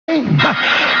name,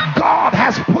 God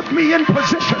has put me in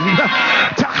position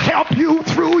to help you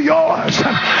through yours.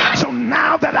 So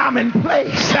now that I'm in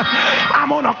place, I'm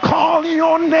going to call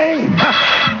your name.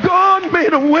 God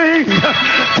made a way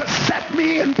to set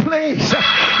me in place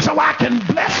so I can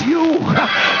bless you.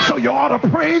 So you ought to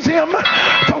praise him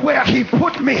for where he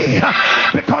put me,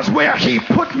 because where he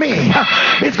put me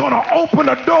is going to open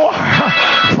a door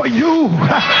for you.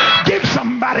 Give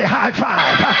somebody a high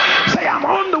five. Say, I'm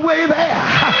on the way there,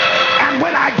 and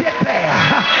when I get there,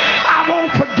 I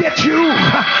won't forget you.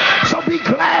 So be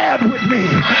glad with me,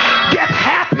 get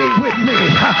happy with me,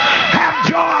 have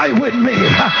joy with me,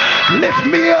 lift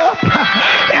me up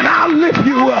and I'll lift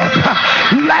you up,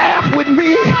 laugh with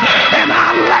me and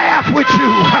I'll laugh with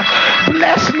you,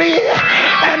 bless me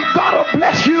and God will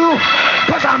bless you,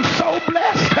 because I'm so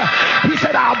blessed. He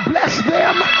said, I'll bless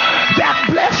them that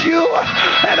bless you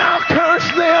and I'll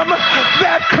curse them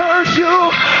that curse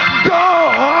you.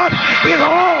 God is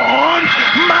on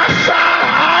my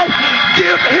side.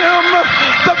 Give him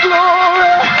the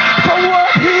glory for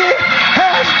what he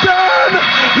has done.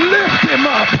 Lift him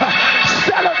up.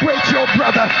 Celebrate your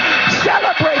brother.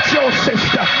 Celebrate your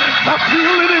sister. I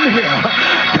feel it in here.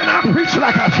 Can I preach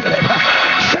like I feel it?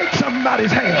 Shake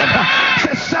somebody's hand.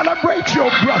 Say, celebrate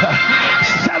your brother.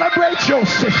 Celebrate your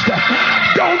sister.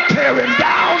 Don't tear him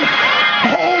down.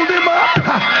 Hold him up.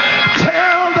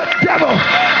 Tell the devil,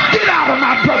 get out of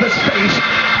my brother's face.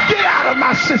 Get out of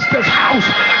my sister's house.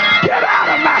 Get out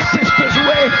of my sister's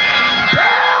way.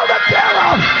 Tell the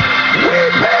devil,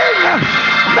 weeping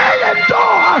may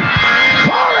endure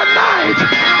for a night,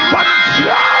 but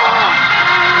joy,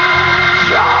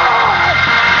 joy,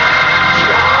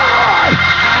 joy.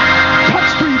 Touch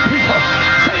 3 people.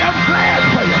 Say, I'm glad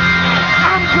for you.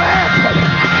 I'm glad for you.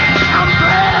 I'm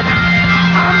glad.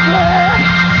 I'm glad.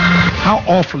 How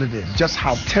awful it is, just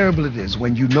how terrible it is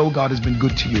when you know God has been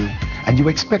good to you and you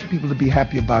expect people to be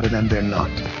happy about it and they're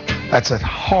not. That's a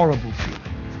horrible feeling.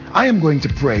 I am going to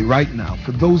pray right now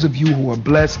for those of you who are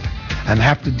blessed and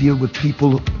have to deal with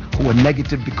people who are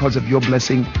negative because of your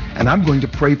blessing, and I'm going to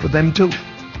pray for them too.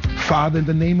 Father, in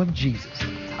the name of Jesus,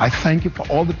 I thank you for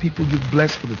all the people you've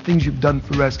blessed, for the things you've done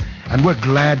for us, and we're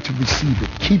glad to receive it.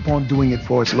 Keep on doing it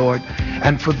for us, Lord.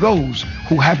 And for those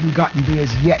who haven't gotten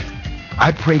theirs yet,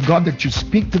 I pray, God, that you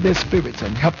speak to their spirits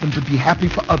and help them to be happy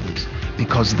for others,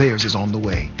 because theirs is on the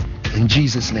way. In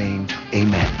Jesus' name,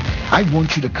 amen. I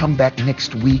want you to come back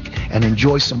next week and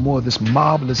enjoy some more of this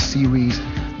marvelous series,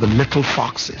 The Little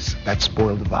Foxes That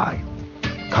Spoil the Vine.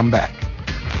 Come back.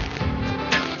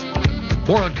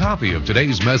 For a copy of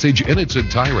today's message in its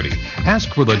entirety,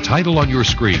 ask for the title on your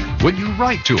screen when you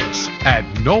write to us at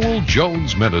Noel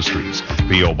Jones Ministries,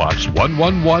 P.O. Box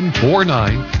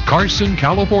 11149, Carson,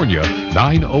 California,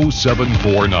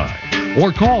 90749.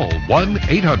 Or call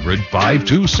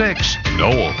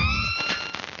 1-800-526-NOEL.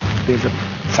 There's a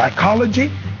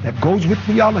psychology that goes with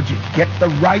theology. Get the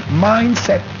right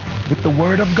mindset with the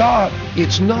Word of God.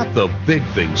 It's not the big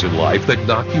things in life that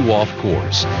knock you off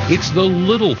course. It's the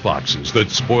little foxes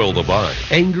that spoil the vine.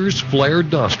 Anger's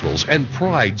flared nostrils and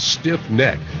pride's stiff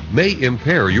neck may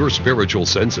impair your spiritual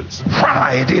senses.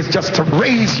 Pride is just to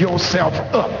raise yourself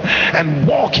up and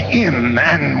walk in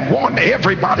and want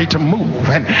everybody to move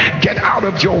and get out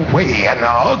of your way, and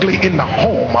ugly in the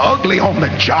home, ugly on the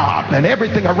job, and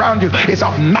everything around you is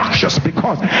obnoxious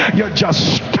because you're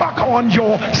just stuck on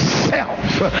yourself.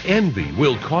 Envy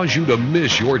will cause you to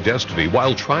miss your destiny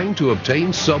while trying to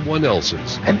obtain someone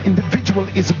else's. An individual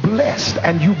is blessed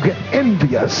and you get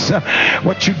envious.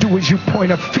 What you do is you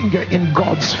point a finger in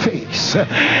God's face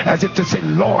as if to say,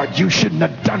 Lord, you shouldn't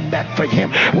have done that for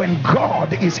him, when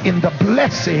God is in the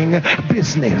blessing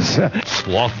business.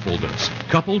 Slothfulness,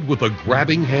 coupled with a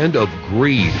grabbing hand of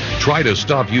greed, try to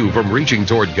stop you from reaching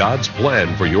toward God's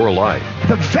plan for your life.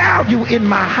 The value in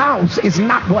my house is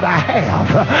not what I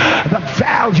have. The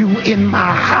value in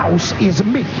my house is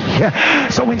me.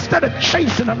 So instead of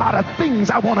chasing a lot of things,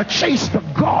 I want to chase the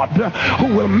God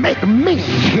who will make me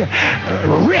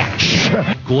rich.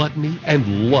 Gluttony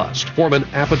and lust form an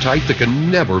appetite that can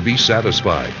never be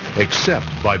satisfied except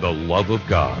by the love of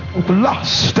God.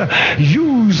 Lust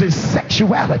uses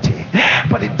sexuality,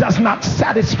 but it does not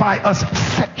satisfy us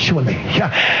sexually.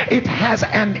 It has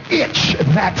an itch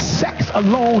that sex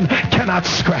alone cannot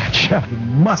scratch. You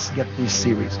must get this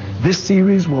series. This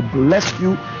series will bless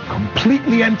you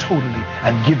completely and totally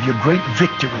and give you great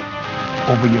victory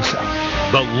over yourself.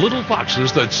 The little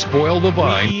foxes that spoil the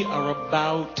vine. We are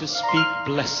about to speak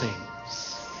blessings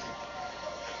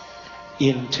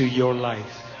into your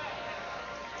life.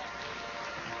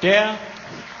 Death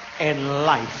and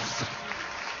life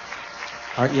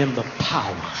are in the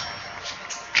power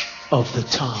of the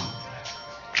tongue.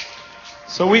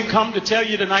 So we've come to tell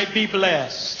you tonight, be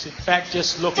blessed. In fact,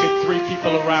 just look at 3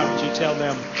 people around you. Tell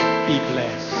them, be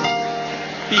blessed.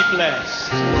 Be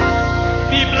blessed.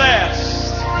 Be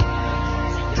blessed.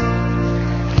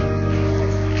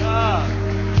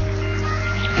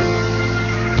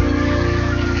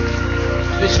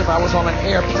 Bishop, I was on an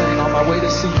airplane on my way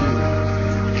to see you.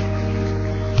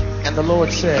 And the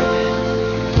Lord said,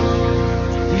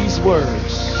 these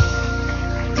words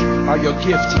are your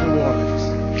gift to New Orleans.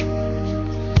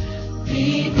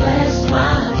 Be blessed,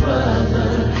 my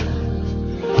brother.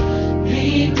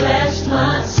 Be blessed,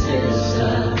 my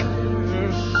sister.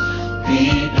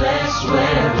 Be blessed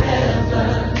wherever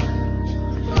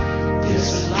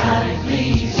this life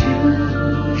leads you.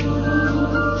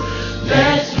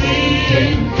 Let me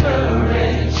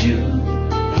encourage you.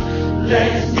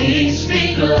 Let me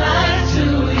speak life to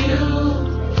you.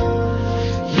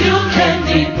 You can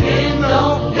depend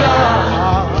on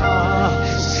God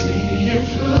to see you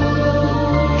through.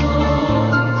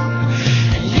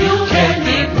 And you can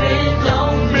depend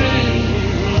on me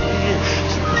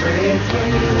to pray for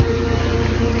you.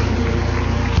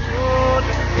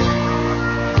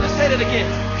 Let's say that again.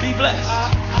 Be blessed.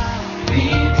 Be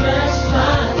blessed,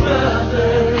 my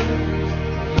brother.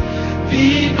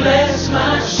 Be blessed,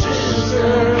 my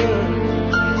sister.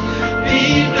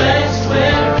 Be blessed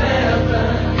wherever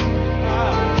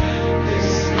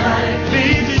this life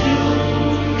leads you.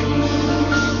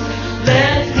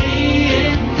 Let me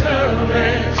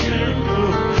encourage you.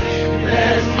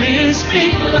 Let me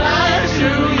speak life to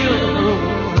you.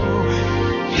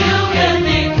 You can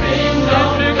depend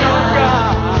on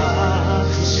God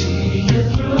to see you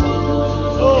through.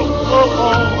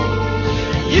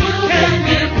 You can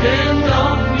depend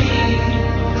on me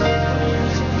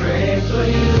to pray for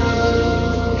you.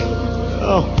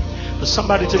 Oh, for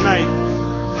somebody tonight,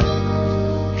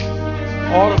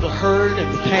 all of the hurt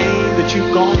and the pain that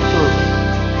you've gone through,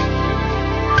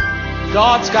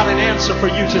 God's got an answer for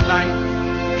you tonight.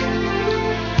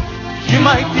 You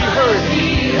might be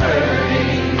hurting,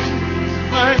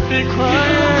 might be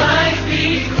crying, You might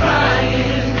be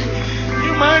crying.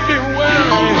 you might be You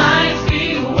worrying. might be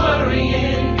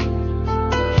worrying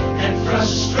and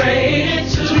frustrated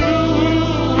too.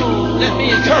 Let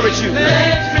me encourage you.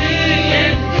 Let me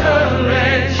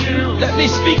encourage you. Let me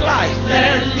speak life.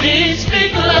 Let me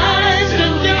speak life to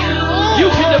you. You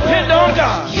can depend on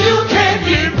God You can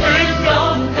depend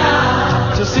on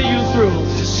God to see you through.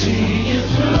 to see you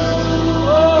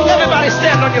through. Everybody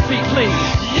stand on your feet, please.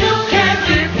 You can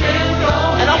depend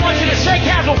on And I want you to shake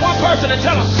hands with one person and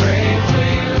tell them, pray for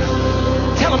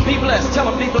you. tell them be blessed. Tell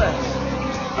them be blessed.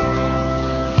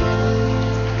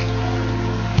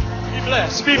 Be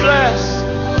blessed, be blessed,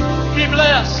 be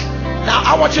blessed. Now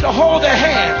I want you to hold their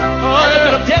hand and look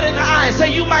at them dead in the eye and say,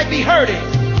 you might be hurting.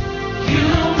 You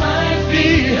might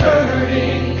be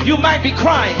hurting. You might be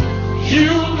crying. You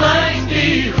might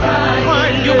be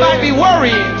crying. You might be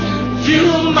worrying.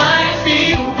 You might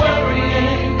be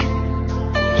worrying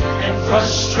and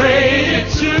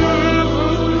frustrated too.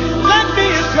 Let me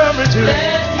encourage you.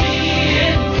 Let me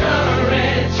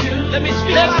encourage you. Let me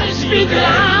speak Let me life. speak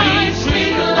life.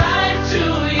 Speak life to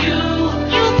you.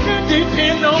 You can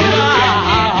depend on You can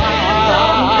depend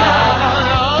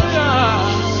on God.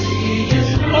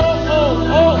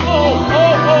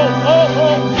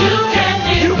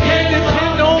 You can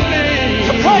depend on me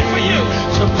To pray for you.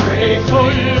 to pray for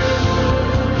you.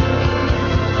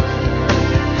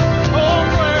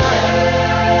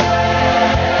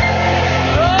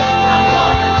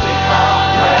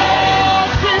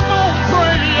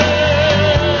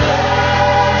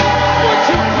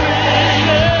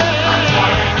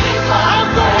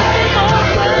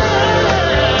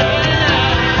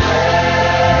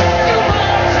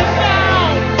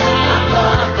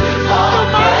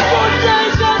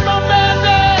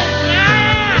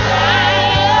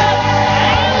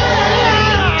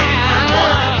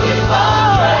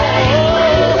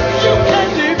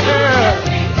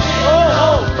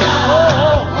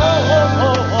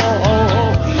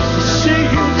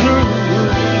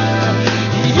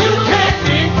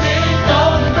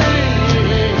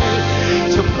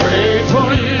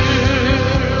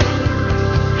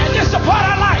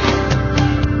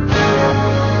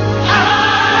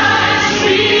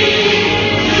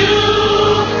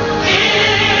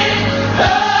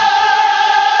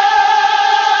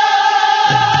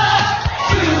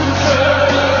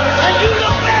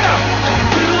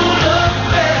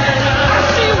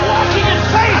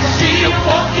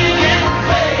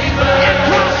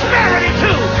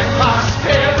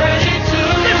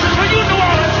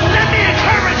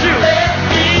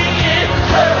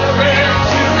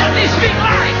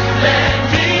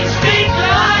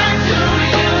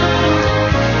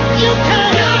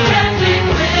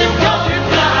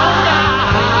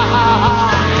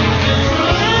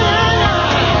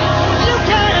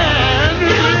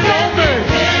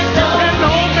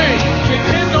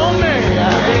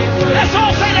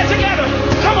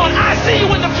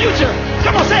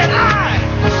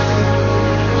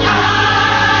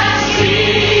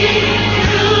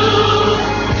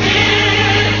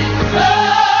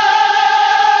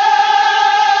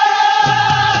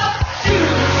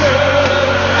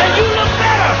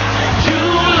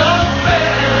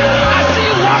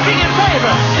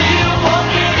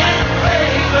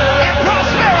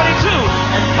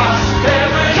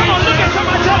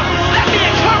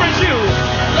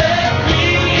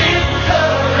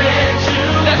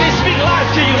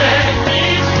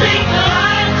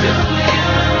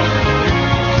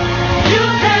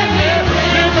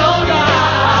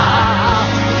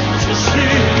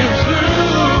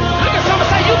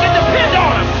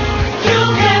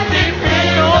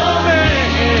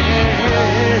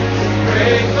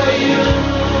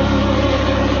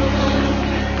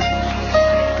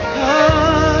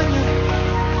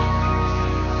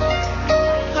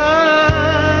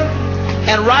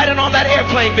 and riding on that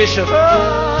airplane, Bishop.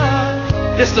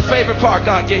 This is the favorite part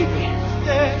God gave me.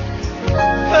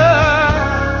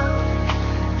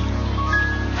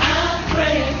 I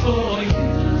pray for you,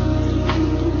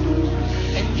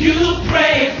 and you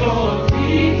pray for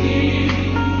me,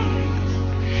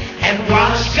 And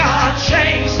watch God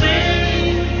change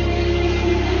things.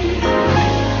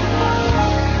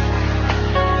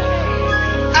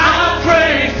 I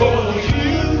pray for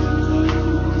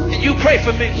you, And you pray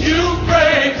for me. you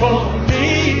pray for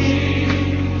me,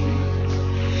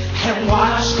 and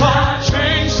watch God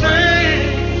change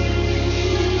things.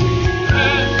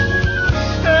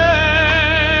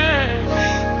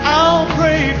 I'll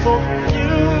pray for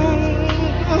you,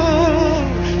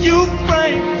 you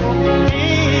pray for me,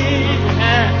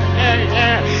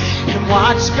 and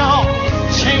watch God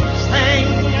change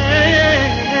things.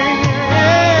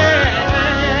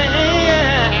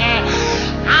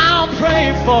 I'll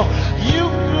pray for you,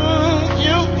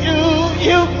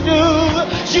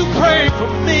 you pray for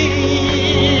me,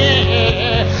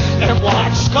 and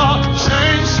watch God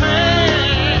change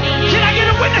things. Can I get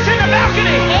a witness in the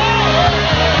balcony?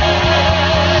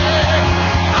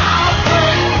 I'll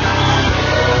pray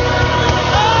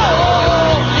for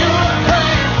you,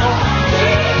 pray for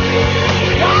me.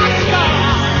 Watch God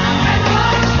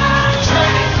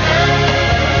change things.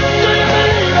 Do you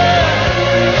believe it?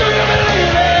 Do you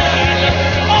believe it?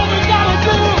 All we gotta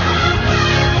do,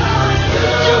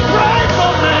 you pray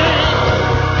for me.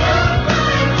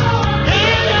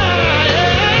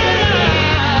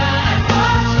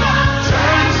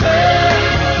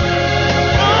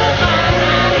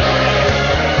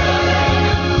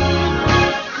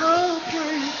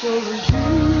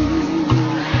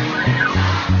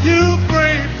 You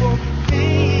pray for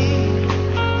me,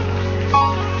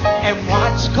 and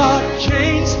watch God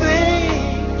change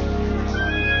things.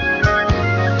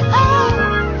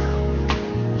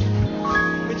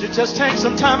 Would you just take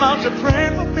some time out to pray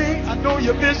for me? I know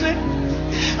you're busy.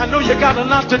 I know you got a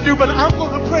lot to do, but I'm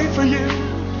going to pray for you.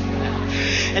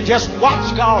 And just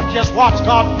watch God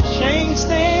change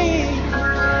things.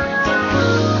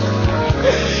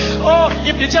 Oh,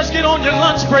 if you just get on your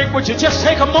lunch break, would you just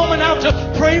take a moment out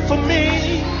to pray for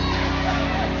me?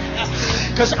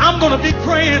 Because I'm going to be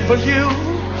praying for you.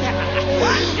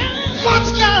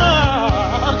 Watch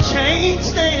God change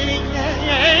things.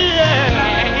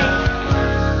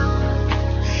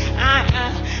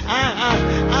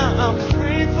 I'm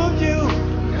praying for you.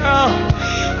 Oh,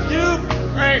 you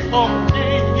pray for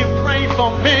me. You pray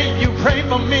for me. You pray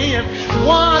for me. And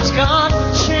watch God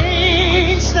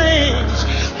change things.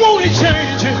 Won't he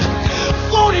change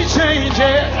it? Won't he change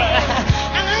it?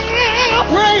 I'll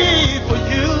pray for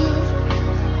you.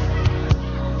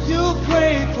 You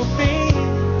pray for me.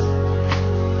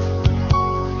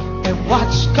 And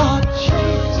watch God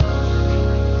change.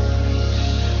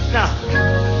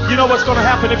 Now, you know what's going to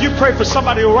happen if you pray for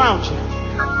somebody around you.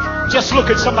 Just look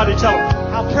at somebody, tell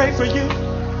them, I'll pray for you.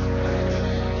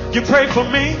 You pray for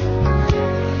me.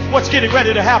 What's getting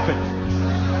ready to happen?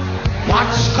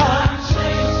 Watch God.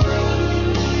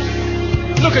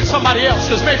 Look at somebody else,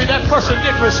 because maybe that person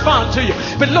didn't respond to you.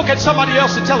 But look at somebody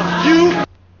else and tell them, you.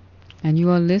 And you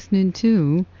are listening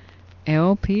to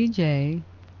LPJ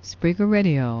Spreaker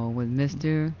Radio with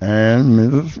Mr. and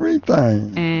Mrs.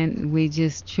 Freething. And we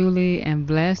just truly am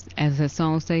blessed. As the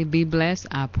song say, be blessed.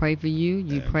 I pray for you.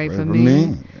 You pray for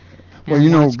me. Well, And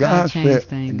you know, watch God change said,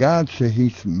 things. God said he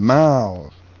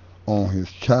smiles on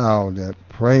his child that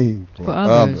prays for For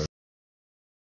others. others.